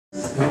She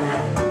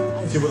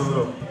with a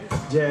little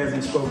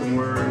jazzy spoken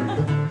word.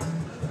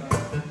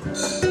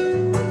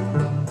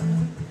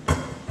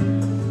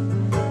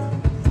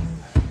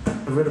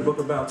 I read a book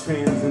about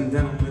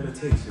transcendental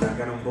meditation. I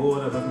got on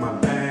board, I left my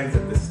bags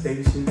at the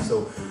station.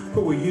 So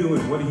who are you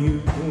and what are you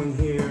doing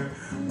here?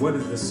 What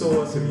is the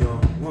source of your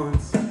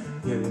wants,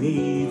 your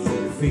needs,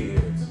 and your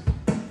fears?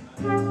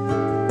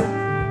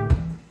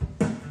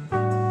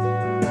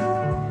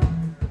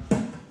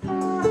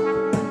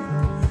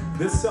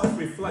 This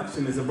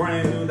self-reflection is a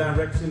brand new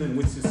direction in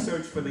which to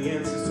search for the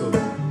answers to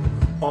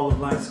all of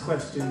life's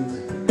questions.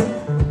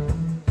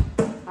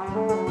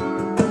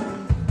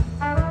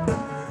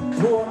 The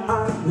more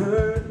I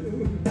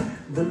learn,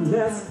 the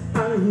less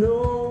I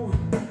know.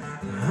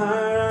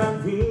 Higher I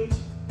reach,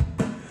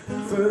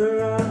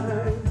 further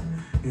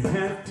I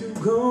have to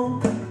go.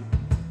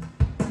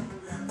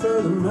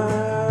 Further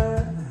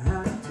I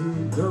have to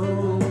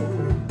go.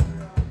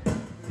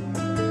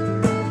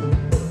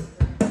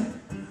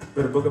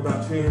 Read a book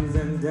about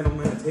transcendental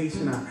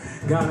meditation. I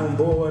got on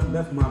board,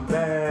 left my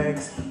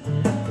bags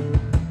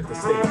at the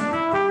station.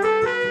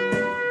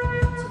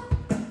 So,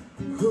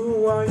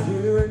 who are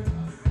you and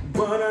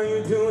what are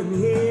you doing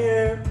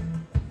here?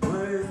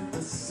 What is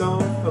the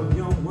source of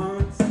your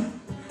wants,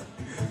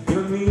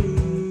 your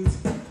needs,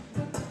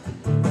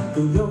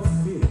 and your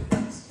fears?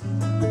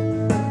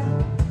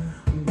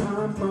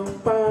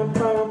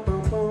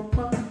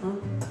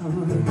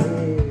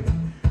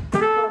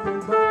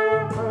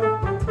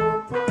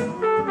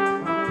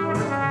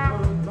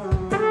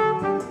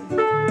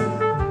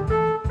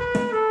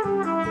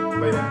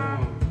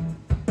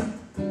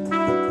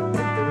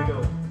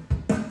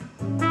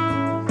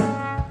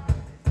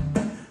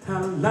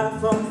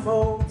 Life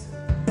unfolds,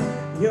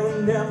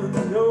 you'll never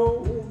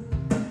know.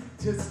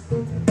 Just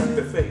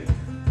the faith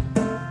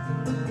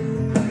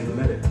and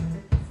let it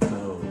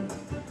flow.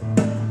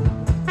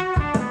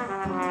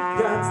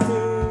 Got to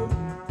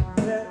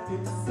let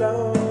it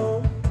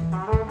flow.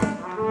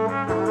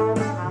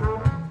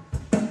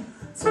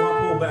 So I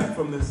pull back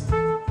from this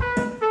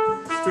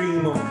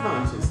stream of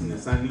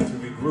consciousness. I need to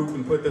regroup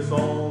and put this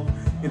all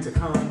into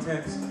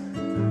context.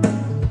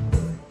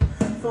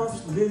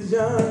 False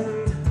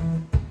religions,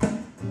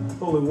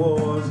 holy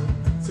wars,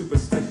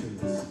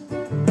 superstitions,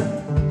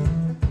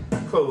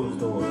 closed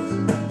doors.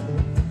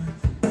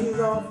 These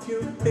are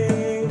few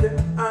things that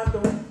I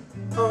don't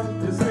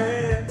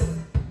understand.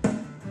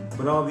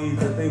 But all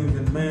these are things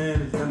that man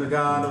has done to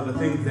God, or the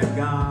things that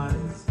God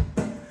has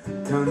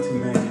done to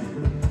man.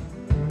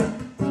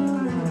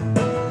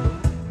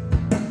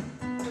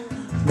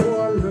 The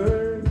more I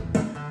learn,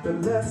 the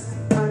less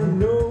I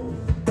know.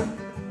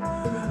 The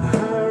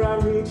higher I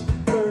reach,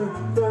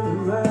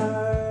 further I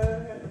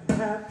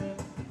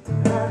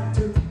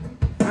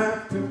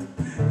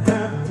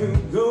have to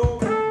go,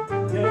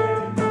 yeah.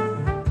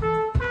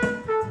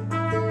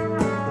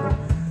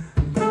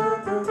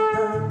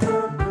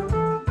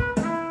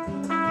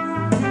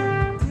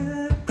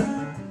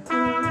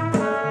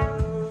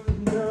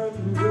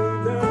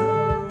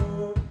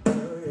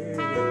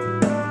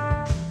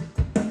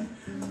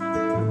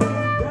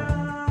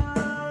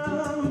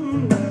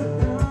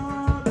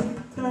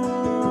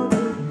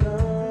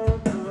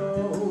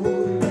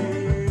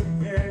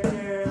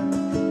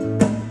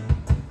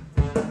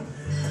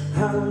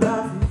 How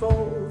life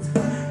unfolds,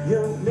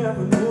 you'll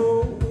never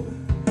know.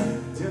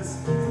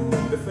 Just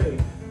the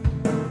faith,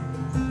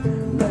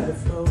 let it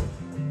flow.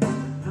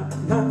 How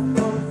life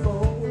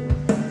unfolds,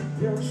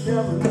 you'll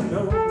never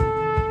know.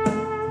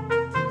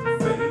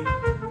 Faith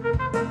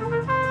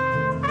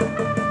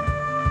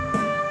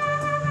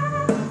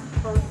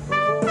unfolds,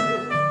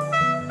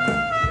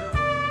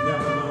 you'll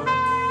never know.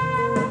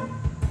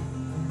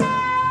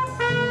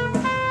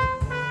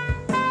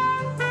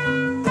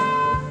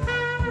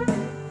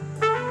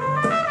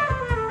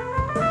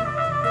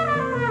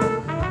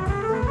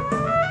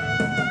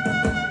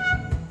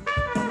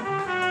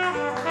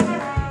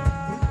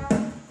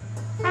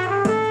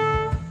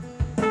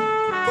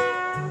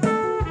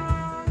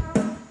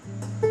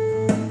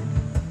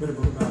 Read a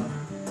book about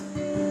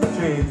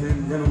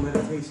transcendental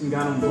meditation,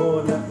 got on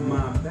board, left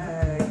my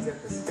bag